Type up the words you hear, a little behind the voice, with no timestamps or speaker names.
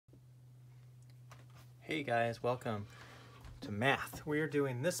Hey guys, welcome to math. We're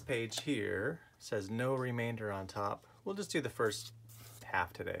doing this page here. It says no remainder on top. We'll just do the first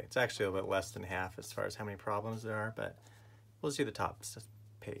half today. It's actually a little bit less than half as far as how many problems there are, but we'll just do the top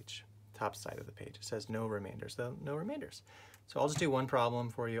page, top side of the page. It says no remainders, so no remainders. So I'll just do one problem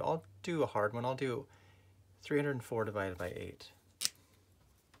for you. I'll do a hard one. I'll do 304 divided by 8.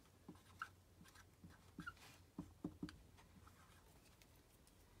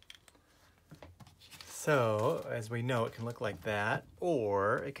 So, as we know, it can look like that,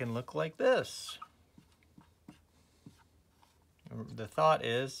 or it can look like this. The thought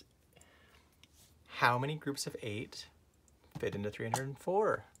is, how many groups of 8 fit into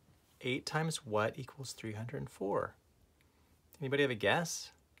 304? 8 times what equals 304? Anybody have a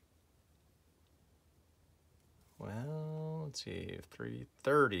guess? Well, let's see,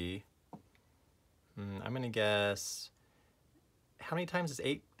 330. I'm going to guess, how many times does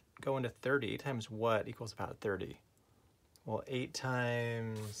 8 go into 30? 8 times what equals about 30? Well, 8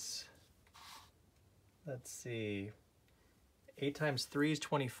 times, let's see, 8 times 3 is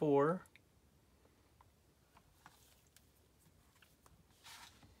 24.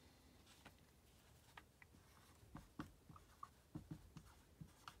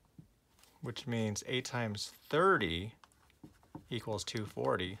 Which means 8 times 30 equals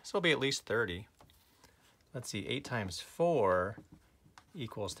 240. So it'll be at least 30. Let's see, 8 times 4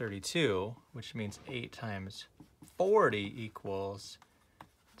 equals 32, which means 8 times 40 equals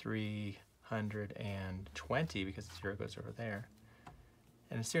 320 because the 0 goes over there.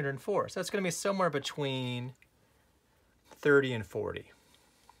 And it's 304. So that's going to be somewhere between 30 and 40.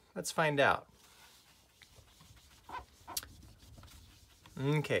 Let's find out.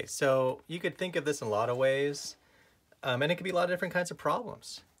 Okay, so you could think of this in a lot of ways, and it could be a lot of different kinds of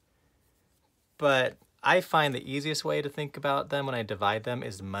problems. But I find the easiest way to think about them when I divide them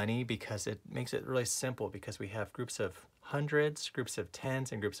is money, because it makes it really simple, because we have groups of hundreds, groups of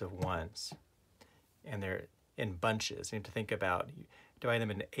tens, and groups of ones. And they're in bunches. You have to think about, divide them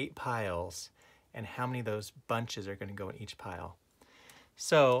into 8 piles, and how many of those bunches are going to go in each pile.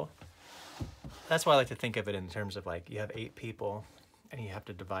 So that's why I like to think of it in terms of, like, you have 8 people, and you have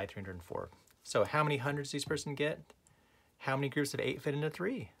to divide 304. So how many hundreds does each person get? How many groups of 8 fit into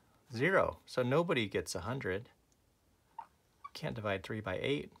 3? 0. So nobody gets 100. Can't divide 3 by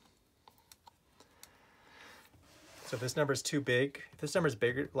 8. So if this number is too big, if this number is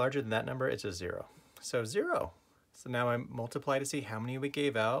larger than that number, it's a 0. So 0. So now I multiply to see how many we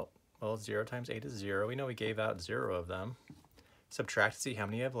gave out. Well, 0 times 8 is 0. We know we gave out 0 of them. Subtract to see how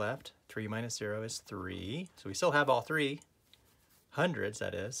many you have left. 3 minus 0 is 3. So we still have all 3. Hundreds,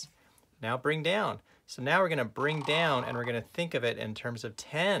 that is. Now bring down. So now we're going to bring down, and we're going to think of it in terms of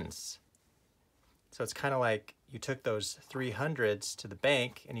tens. So it's kind of like you took those 300s to the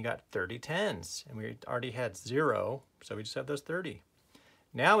bank and you got 30 tens. And we already had 0, so we just have those 30.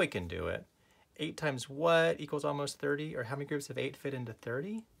 Now we can do it. 8 times what equals almost 30? Or how many groups of 8 fit into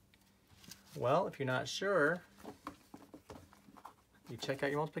 30? Well, if you're not sure, you check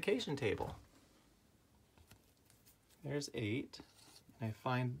out your multiplication table. There's 8. And I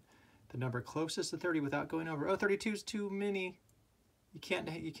find the number closest to 30 without going over. Oh, 32 is too many. You can't,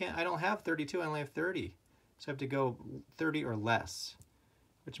 I don't have 32, I only have 30. So I have to go 30 or less,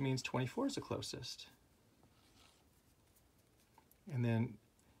 which means 24 is the closest. And then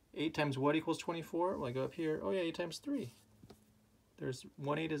 8 times what equals 24? Well, I go up here. Oh yeah, 8 times 3. There's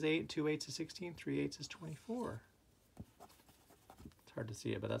 1 8 is 8, 2 8s is 16, 3 8s is 24. It's hard to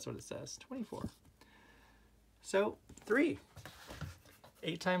see it, but that's what it says, 24. So 3.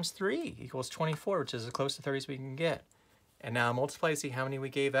 8 times 3 equals 24, which is as close to 30 as we can get. And now multiply to see how many we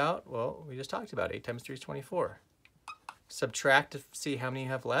gave out. Well, we just talked about 8 times 3 is 24. Subtract to see how many you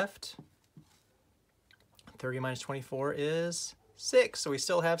have left. 30 minus 24 is 6, so we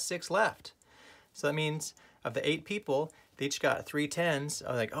still have 6 left. So that means of the 8 people, they each got 3 tens. I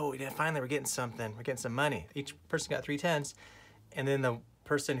was like, oh, finally we're getting something. We're getting some money. Each person got 3 tens. And then the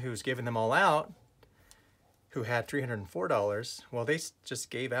person who's giving them all out, who had $304, well, they just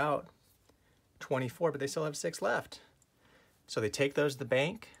gave out 24, but they still have 6 left. So they take those to the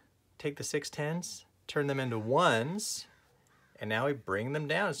bank, take the 6 tens, turn them into ones, and now we bring them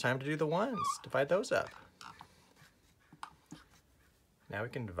down. It's time to do the ones. Divide those up. Now we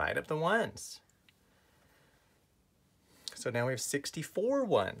can divide up the ones. So now we have 64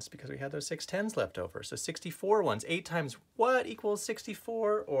 ones because we had those 6 tens left over. So 64 ones. 8 times what equals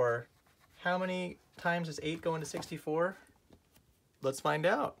 64? Or how many times does 8 go into 64? Let's find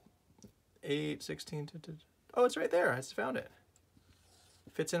out. 8, 16, oh, it's right there. I just found it.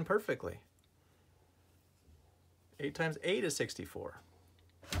 Fits in perfectly. 8 times 8 is 64.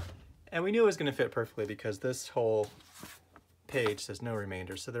 And we knew it was going to fit perfectly because this whole page says no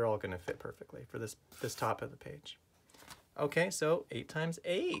remainder, so they're all going to fit perfectly for this top of the page. Okay, so 8 times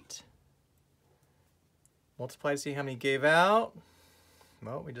 8. Multiply to see how many gave out.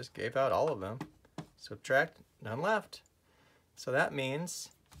 Well, we just gave out all of them. Subtract, none left. So that means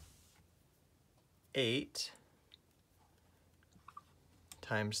 8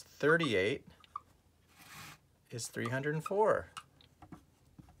 times 38 is 304.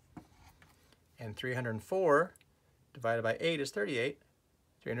 And 304 divided by 8 is 38.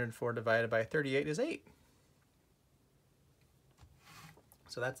 304 divided by 38 is 8.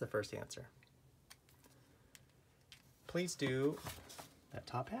 So that's the first answer. Please do that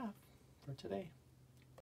top half for today.